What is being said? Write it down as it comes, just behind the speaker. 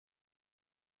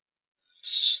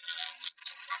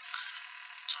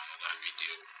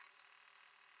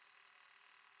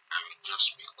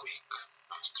just be quick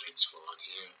and straightforward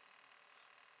here.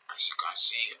 As you can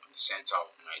see on the center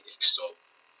of my desktop,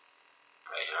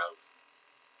 I have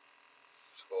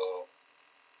 4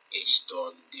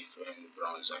 installed different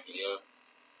browser here.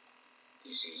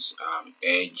 This is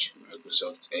Edge,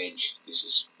 Microsoft Edge. This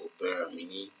is Opera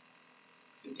Mini,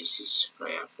 and this is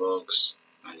Firefox,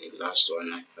 and the last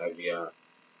one I have here,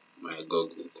 my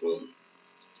Google Chrome.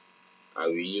 I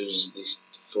will use these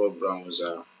 4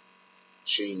 browser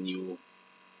showing you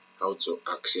how to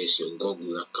access your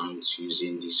Google account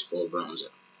using these 4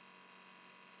 browser.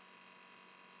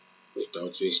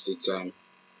 Without wasting time,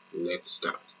 let's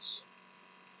start.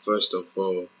 First of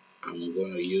all, I'm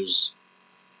going to use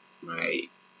my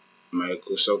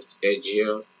Microsoft Edge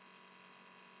here,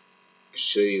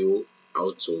 show you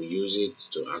how to use it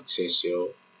to access your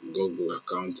Google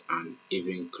account and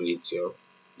even create your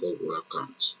Google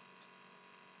account.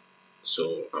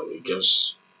 So I will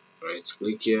just right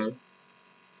click here,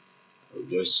 I will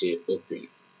just say open.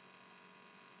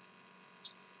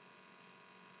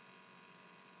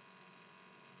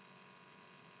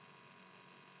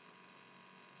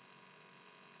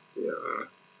 Yeah,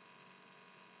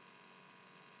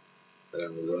 I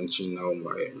am launching now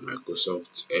my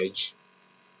Microsoft Edge.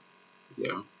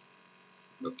 Yeah,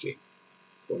 okay.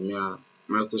 For me,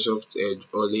 Microsoft Edge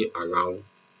only allow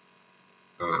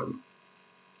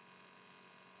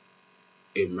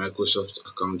a Microsoft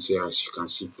account here. As you can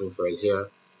see profile here,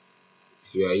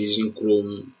 if you are using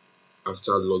Chrome,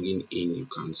 after logging in, you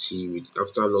can see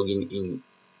after logging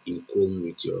in Chrome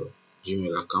with your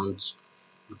Gmail account,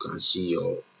 you can see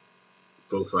your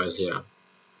profile here.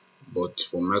 But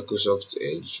for Microsoft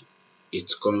Edge,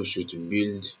 it comes with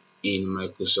built-in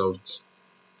Microsoft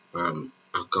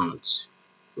account.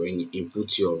 When you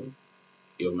input your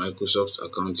Microsoft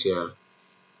account here,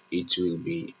 it will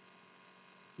be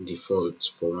default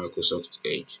for Microsoft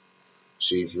Edge.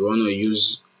 So if you want to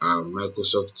use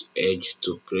Microsoft Edge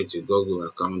to create a Google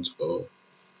account or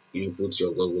input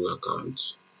your Google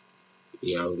account,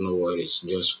 you have no worries.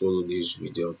 Just follow this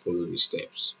video and follow the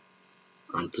steps.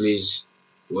 And please,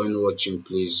 when watching,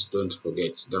 please don't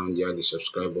forget down there the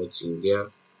subscribe button there.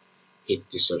 Hit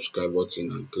the subscribe button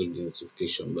and click the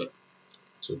notification bell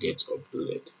to get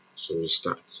uploaded. So we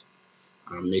start.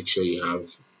 And make sure you have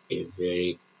a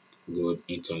very good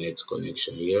internet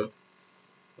connection here.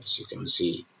 As you can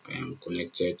see, I am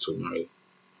connected to my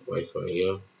Wi-Fi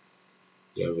here.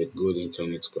 You have a good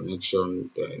internet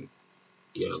connection, then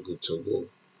you are good to go.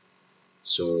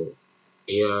 So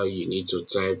here you need to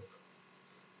type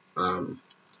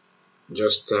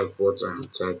just type what I'm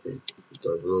typing,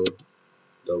 www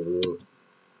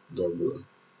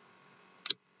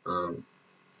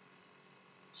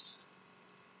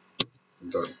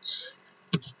dot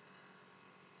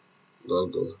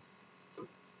google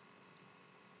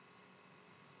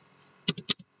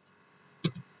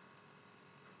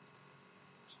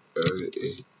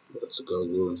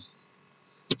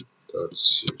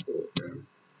 .com.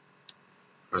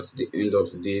 At the end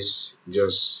of this,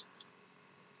 just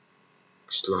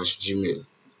 /gmail. You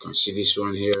can see this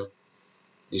one here,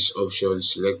 this option.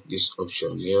 Select this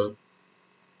option here.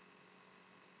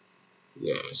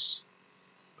 Yes.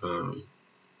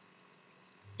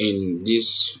 In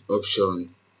this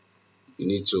option, you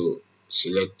need to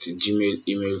select Gmail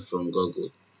email from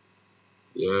Google.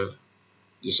 Yeah,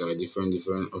 these are different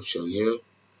options here.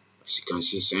 As you can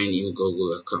see, sign in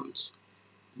Google account.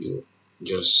 You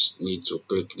just need to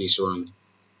click this one,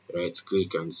 right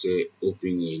click and say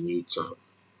open a new tab.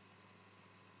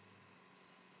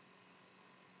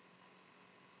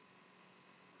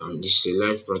 This is a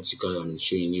live practical I'm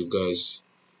showing you guys.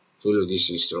 Follow this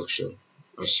instruction.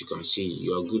 As you can see,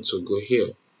 you are good to go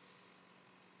here.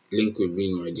 Link will be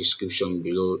in my description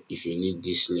below if you need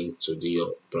this link to do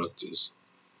your practice.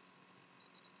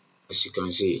 As you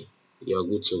can see, you are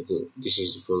good to go. This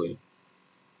is the following.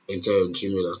 Enter your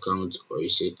Gmail account, or you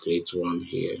say create one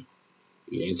here.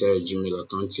 You enter your Gmail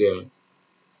account here,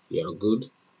 you are good.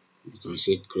 You can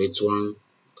say create one.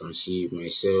 You can see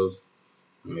myself,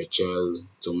 my child,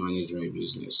 to manage my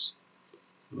business.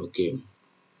 Okay,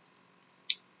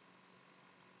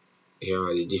 here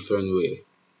are the different way.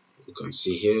 You can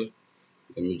see here.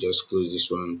 Let me just close this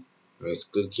one. Right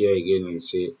click here again and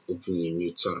say open a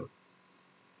new tab.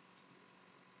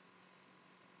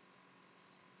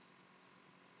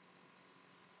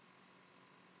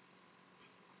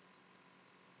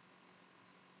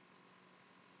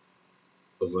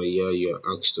 Over here, you are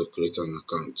asked to create an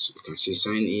account. You can see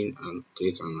sign in and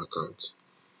create an account.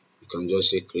 You can just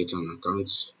say create an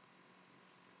account.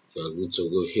 You are good to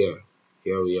go here.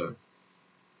 Here we are.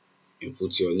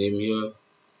 Input your name here.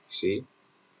 See,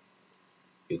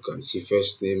 You can see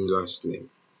first name, last name,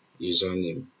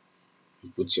 username. You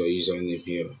put your username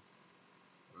here.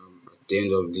 At the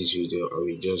end of this video, I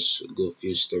will just go a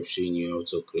few steps showing you how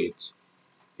to create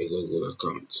a Google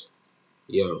account.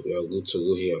 Yeah, we are good to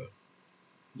go here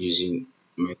using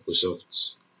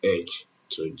Microsoft Edge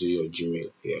to do your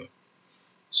Gmail here.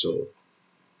 So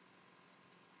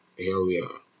here we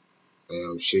are. I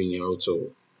am showing you how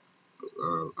to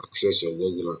access your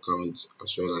Google account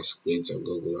as well as create a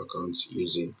Google account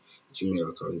using Gmail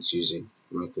account using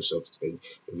Microsoft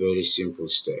Edge. A very simple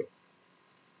step.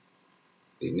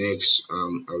 The next,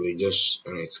 I will just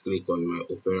right click on my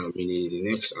Opera Mini. The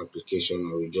next application,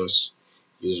 I will just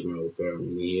use my Opera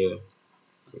Mini here. I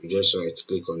will just right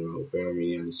click on my Opera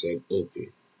Mini and say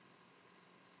open.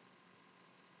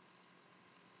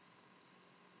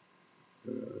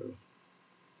 Uh,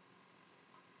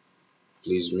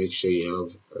 please make sure you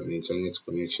have an internet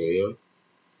connection here.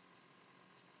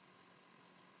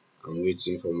 I'm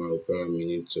waiting for my Opera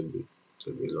Mini to be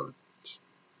launched.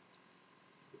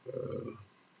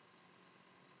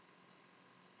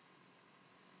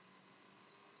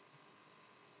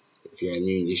 If you are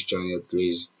new in this channel,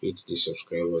 please hit the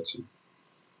subscribe button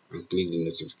and click the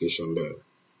notification bell.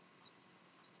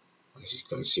 As you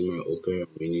can see, my Opera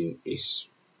Mini is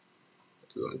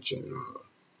launching now.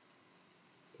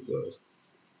 Good.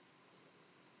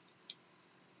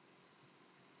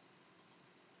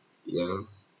 Yeah,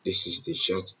 this is the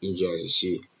search engine. As you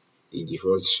see, the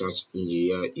default search engine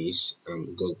here is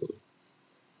Google.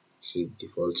 See,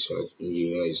 default search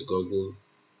engine here is Google.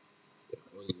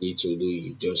 All you need to do,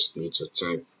 you just need to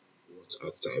type what I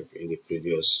typed in the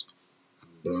previous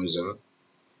browser.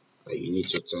 You need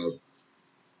to type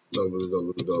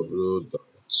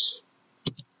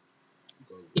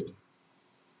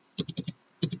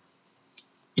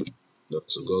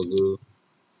www.google.google.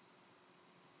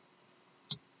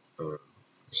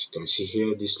 As you can see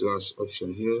here, this last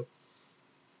option here,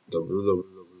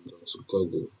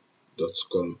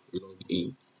 www.google.com, log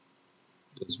in.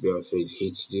 Don't be afraid,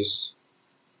 hit this.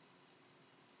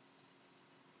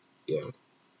 Yeah,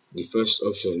 the first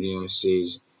option here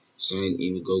says sign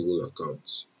in Google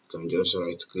account. You can just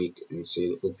right click and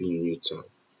say open a new tab.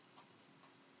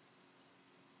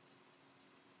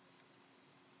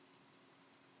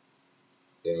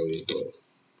 There we go.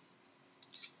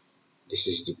 This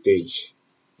is the page.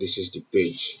 This is the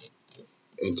page.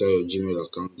 Enter your Gmail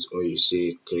account, or you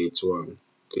say create one.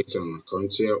 Create an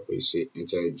account here, or you say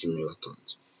enter your Gmail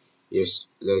account. Yes,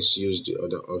 let's use the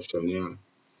other option here.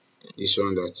 This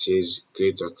one that says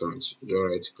create account. You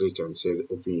right click and say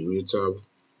open a new tab.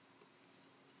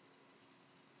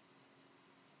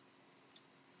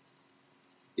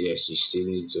 Yes, you still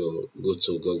need to go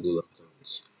to Google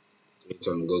account. Create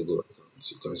an Google account.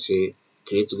 You can say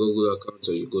create Google account,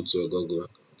 or you go to your Google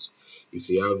account. If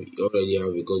you already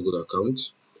have a Google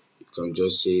account, you can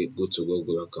just say go to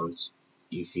Google account.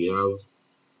 If you have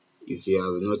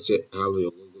not yet have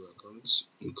your Google account,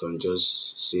 you can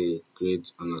just say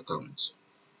create an account.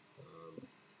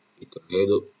 You can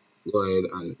go ahead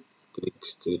and click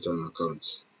create an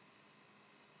account.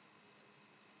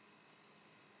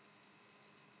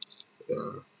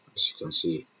 Yeah, as you can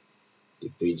see, the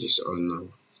page is on now.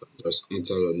 You can just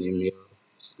enter your name here,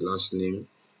 last name,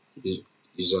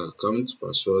 user account,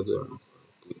 password, and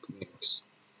click next.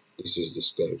 This is the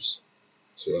steps.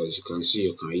 So as you can see,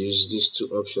 you can use these two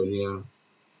options here.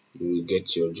 You will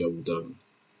get your job done.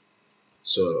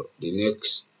 So the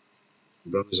next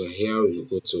browser here, we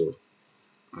go to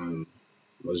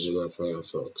Mozilla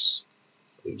Firefox.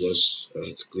 We just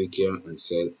right click here and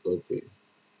say open.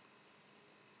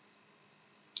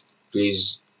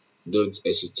 Please don't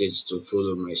hesitate to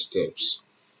follow my steps.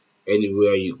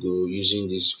 Anywhere you go using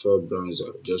this 4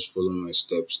 browser, just follow my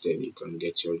steps, then you can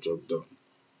get your job done.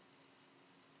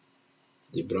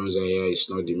 The browser here is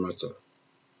not the matter.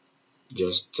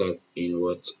 Just type in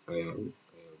what I have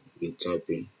been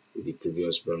typing with the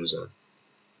previous browser.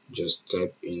 Just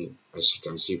type in, as you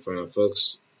can see,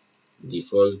 Firefox.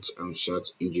 Default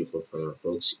search engine for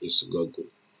Firefox is Google.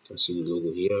 You can see the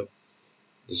logo here.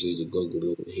 This is the Google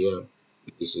logo here.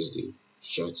 This is the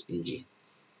search engine.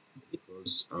 The default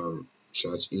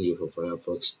search engine for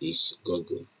Firefox is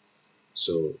Google.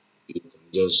 So you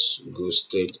can just go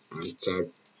straight and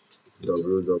type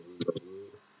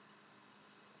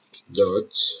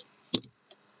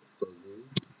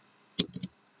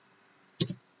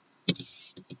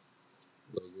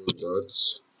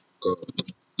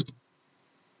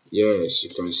Yes, you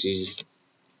can see,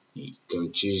 you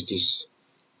can choose this.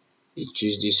 You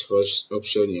choose this first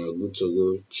option, you are good to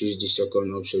go. Choose the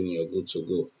second option, you are good to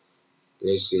go.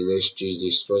 Let's choose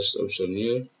this first option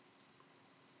here.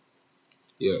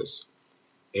 Yes,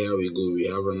 here we go. We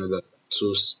have another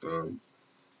two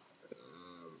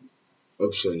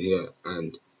option here,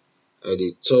 and at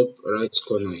the top right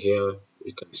corner here,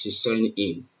 we can see sign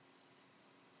in.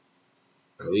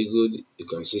 Are we good? You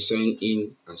can see sign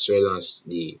in as well as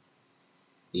the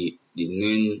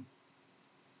nine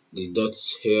the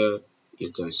dots here.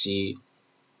 You can see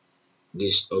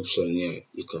this option here.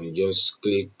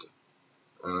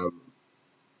 Um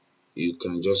you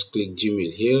can just click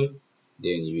Gmail here,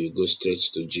 then you will go straight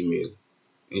to Gmail.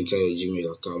 Enter your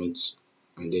Gmail account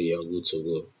and then you are good to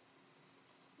go.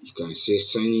 You can say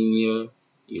sign in here.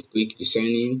 You click the sign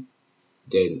in,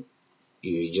 then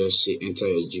you will just say enter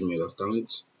your Gmail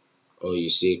account, or you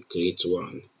say create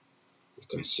one. You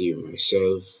can see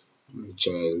myself, my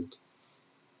child,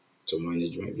 to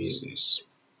manage my business.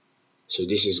 So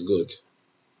this is good.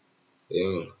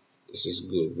 Yeah, this is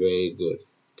good, very good.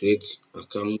 Create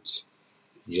account,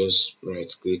 just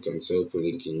right click and say open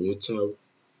link in new tab.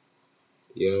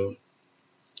 Yeah,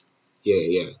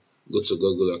 yeah. Go to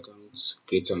Google accounts,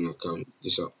 create an account.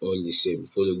 These are all the same.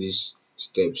 Follow these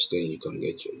steps, then you can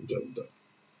get your job done.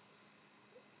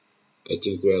 I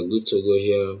think we are good to go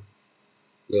here.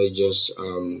 Let's just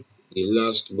the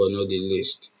last but not the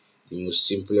least, the most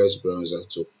simplest browser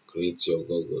to create your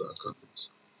Google account.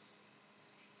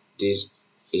 This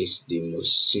is the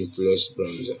most simplest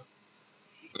browser.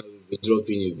 I will be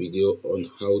dropping a video on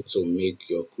how to make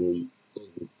your Google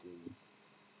Chrome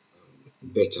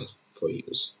better for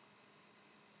use.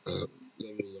 Let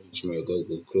me launch my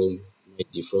Google Chrome, my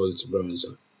default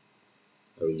browser.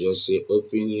 I will just say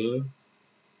open here.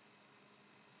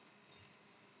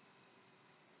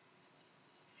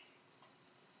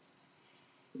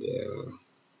 Yeah,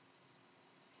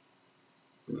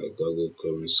 my Google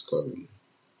Chrome is coming.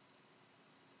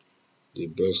 The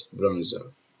best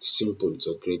browser. Simple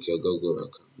to create a Google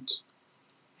account.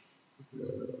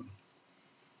 Uh,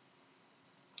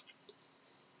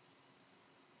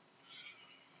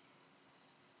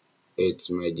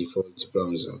 it's my default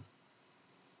browser.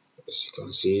 As you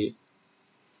can see,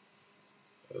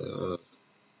 uh,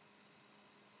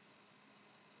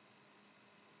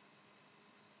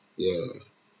 yeah,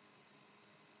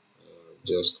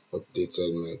 just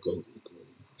updated my Google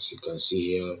Chrome. As you can see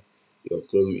here, your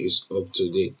Chrome is up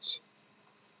to date.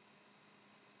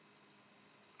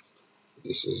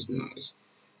 This is nice.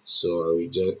 So I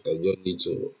just need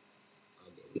to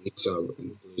add a new tab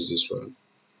and close this one.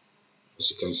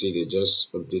 As you can see, they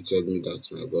just updated me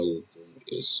that my Google Chrome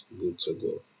is good to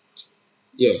go.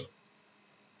 Yeah,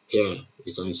 here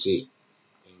you can see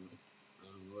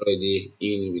I'm already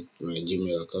in with my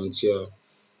Gmail account here.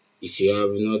 If you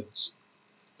have not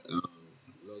um,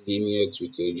 logged in yet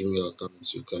with your Gmail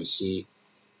account, you can see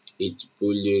it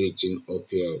boldly written up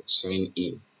here, sign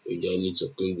in. You just need to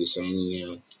click the sign in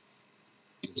here,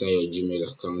 enter your Gmail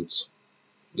account,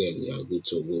 then you are good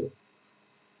to go.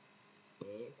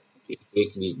 Or you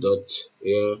click the dot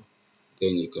here,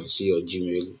 then you can see your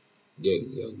Gmail,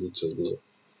 then you are good to go.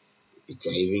 You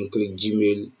can even click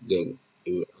Gmail, then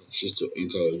it will ask you to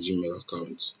enter your Gmail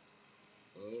account.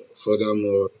 Or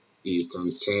furthermore, you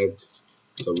can type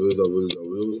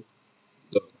www.google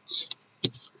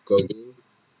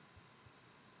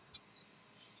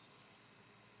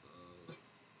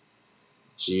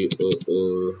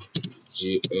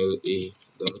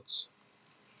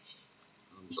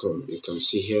google.com. You can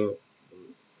see here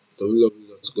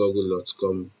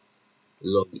www.google.com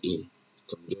log in. You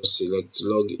can just select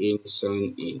log in,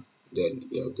 sign in, then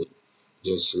you're good.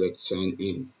 Just select sign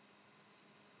in,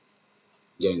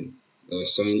 then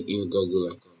sign in Google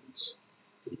account.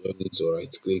 You don't need to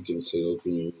right click and say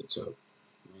open a new tab.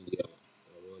 Mind you,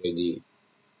 I've already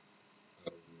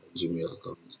have my Gmail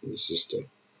account in the system.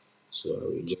 So I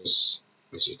will just,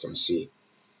 as you can see,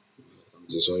 my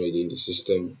account is already in the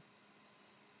system.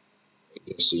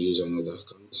 Just to use another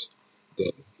account.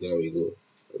 Then there we go.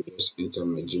 I will just enter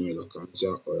my Gmail account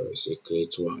here, or I say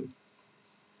create one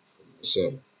for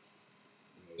myself,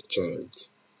 my child,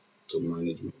 to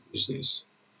manage my business.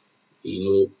 You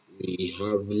know, we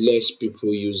have less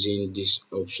people using this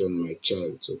option, my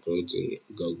child, to create a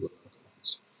Google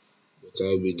account. But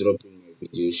I'll be dropping my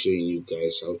video showing you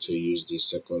guys how to use the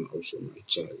second option, my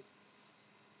child,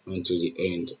 until the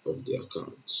end of the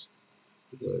account.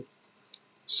 Good.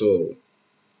 So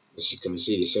as you can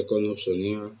see, the second option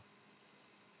here,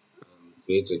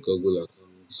 create a Google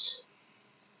account.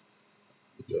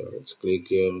 Just click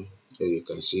here, so you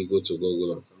can see go to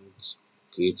Google account,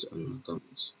 create an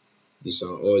account. These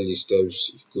are all the steps.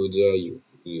 You go there, you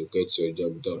get your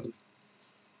job done.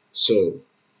 So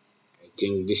I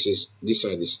think these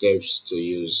are the steps to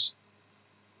use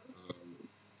um,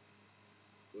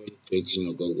 when creating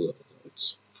a Google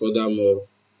account. Furthermore,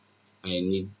 I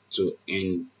need to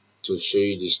end to show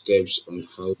you the steps on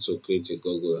how to create a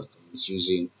Google account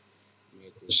using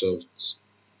Microsoft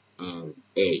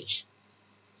Edge.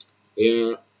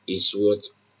 Here is what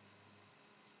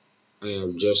I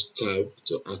have just typed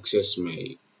to access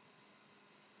my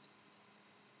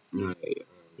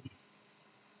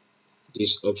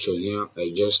this option here.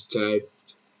 I just type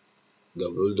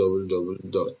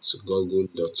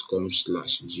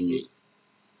www.google.com/gmail.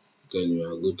 Then we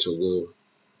are good to go.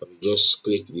 I will just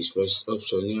click this first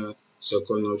option here,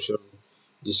 second option.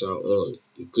 These are all.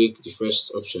 You click the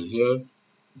first option here,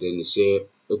 then you say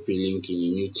open link in a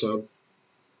new tab.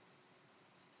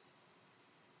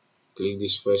 Click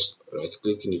this first, right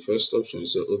click in the first option,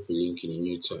 say open link in a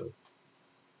new tab.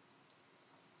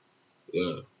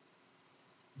 Yeah,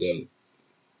 then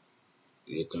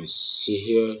you can see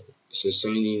here, say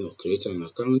sign in or create an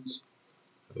account.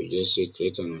 I will just say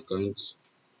create an account.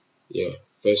 Yeah,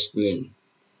 first name.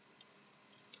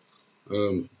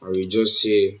 I will just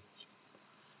say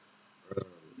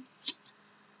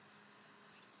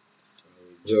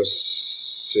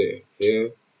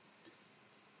here.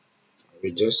 I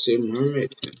will just say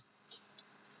Mohammed.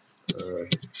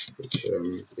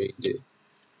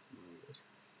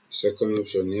 Second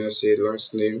option here, say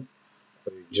last name. I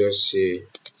will just say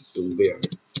Dumbia.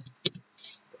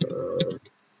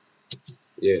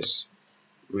 Yes,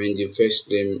 mind the first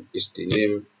name is the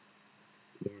name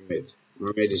Mohammed.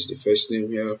 Mohammed is the first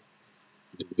name here.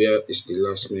 Dumbia is the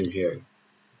last name here.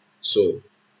 So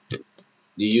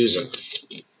the user.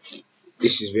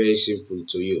 This is very simple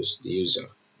to use. The user.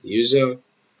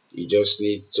 You just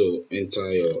need to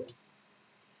enter your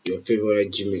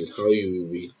favorite Gmail. How you will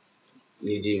be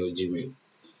needing your Gmail.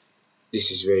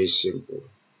 This is very simple.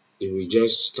 It will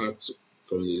just start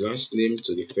from the last name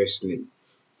to the first name,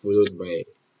 followed by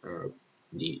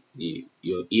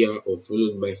your year, or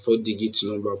followed by 4-digit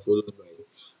number, followed by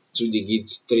 2-digit,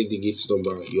 3-digit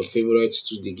number, your favorite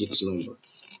 2-digit number.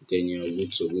 Then you are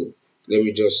good to go. Let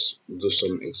me just do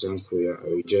some example here. I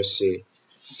will just say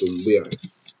Dumbia,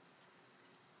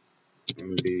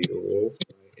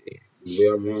 M-B-O-Y-A,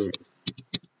 Dumbia Mohammed,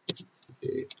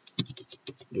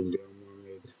 Dumbia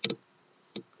Mohammed,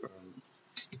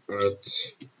 at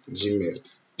gmail.com,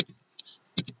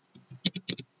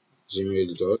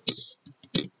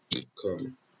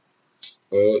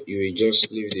 or you will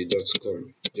just leave the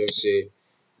 .com. Just say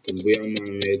Dumbia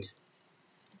Mohammed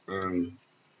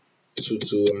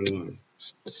 2211.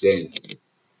 Then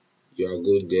you are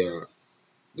good there.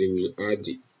 They will add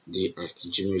the at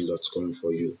gmail.com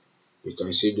for you. You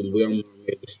can say Dumbia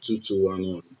Mohammed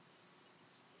 2211.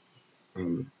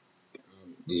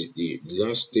 The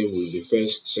last name will be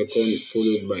first, second,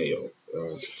 followed by your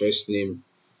first name.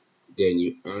 Then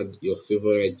you add your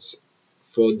favorite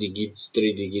 4-digit,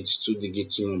 3-digit,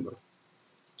 2-digit number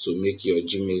to make your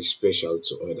Gmail special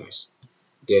to others.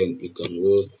 Then you can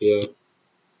go here,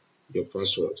 your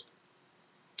password.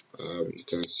 You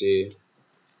can say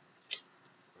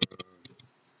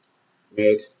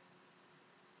Med.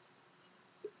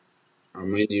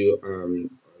 Mind you, I will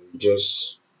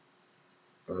just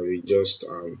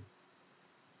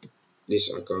this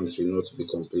account will not be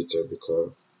completed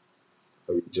because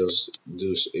I will just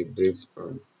do a brief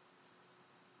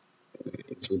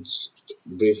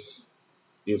brief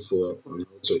info on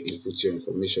how to input your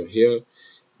information here.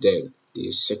 Then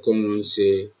the second one,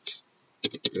 say,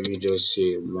 let me just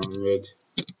say Mohammed.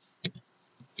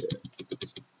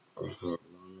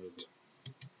 Mohammed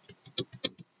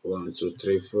 1 2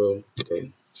 3 4.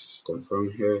 Then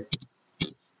confirm here.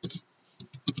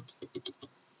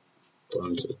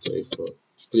 1 2 3 4.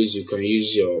 Please, you can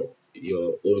use your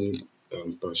own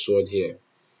password here.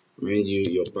 Mind you,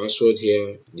 your password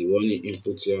here, the one you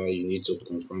input here, you need to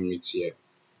confirm it here.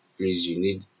 Please, you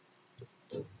need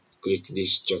click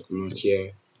this check mark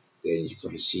here. Then you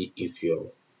can see if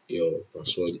your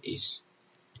password is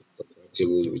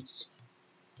compatible with,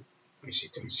 as you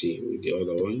can see, with the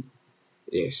other one.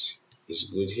 Yes, it's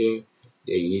good here.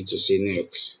 Then you need to say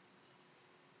next.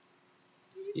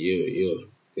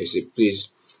 They say please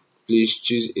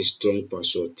choose a strong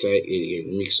password. Try a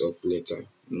mix of letter,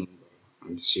 number,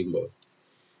 and symbol.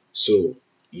 So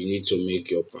you need to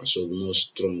make your password more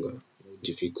stronger, more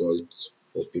difficult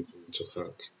for people to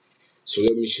hack. So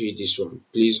let me show you this one.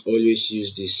 Please always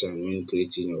use this sign when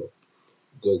creating your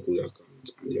Google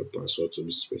account and your password to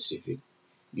be specific.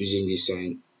 Using this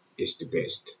sign is the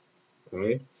best.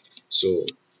 Alright? So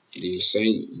the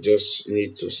sign, just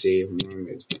need to say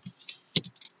Mohammed.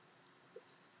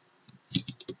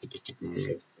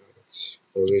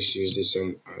 Always use the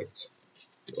sign at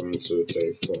 1 2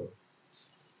 3 4.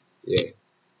 Yeah.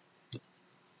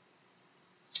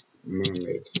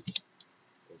 Mohammed,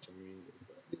 confirming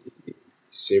the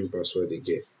same password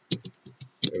again.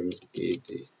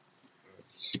 MAD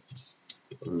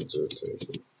at 1, 2, 3.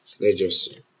 Let's just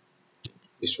see.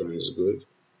 This one is good.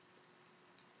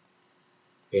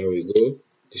 Here we go.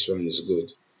 This one is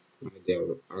good. Now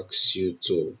they'll ask you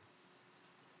to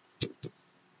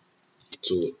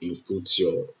input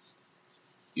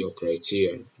your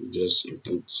criteria. You just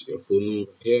input your phone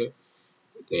number here,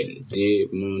 then day,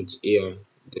 month, year,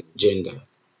 then gender.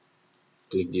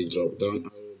 Click the drop down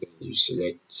arrow, then you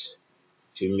select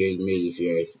female, male. If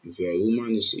you're a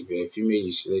woman, if you're a female,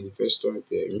 you select the first one. If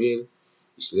you're a male,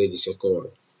 you select the second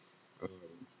one.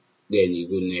 Then you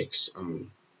go next.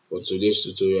 For today's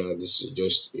tutorial, this is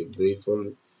just a brief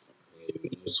one. I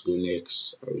will not go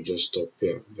next. I will just stop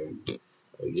here. Then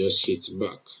I will just hit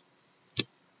back.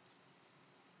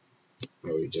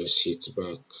 I will just hit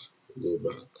back, go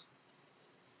back.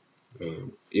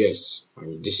 Yes,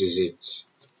 this is it.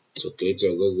 To create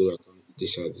your Google account,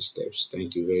 these are the steps.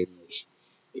 Thank you very much.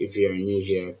 If you are new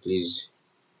here, please,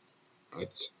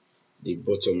 at the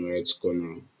bottom right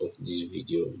corner of this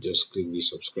video, just click the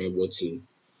subscribe button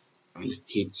and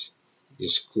hit the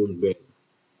school bell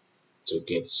to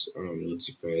get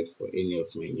notified for any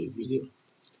of my new video.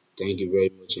 Thank you very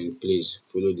much, and please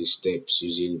follow the steps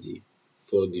using the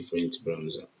 4 different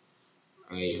browsers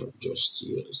I have just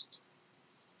used.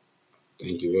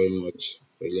 Thank you very much.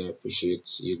 Really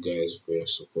appreciate you guys for your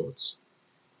support.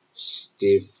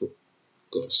 Stay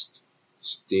focused,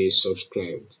 stay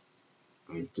subscribed,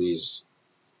 and please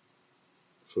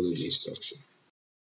follow the instruction.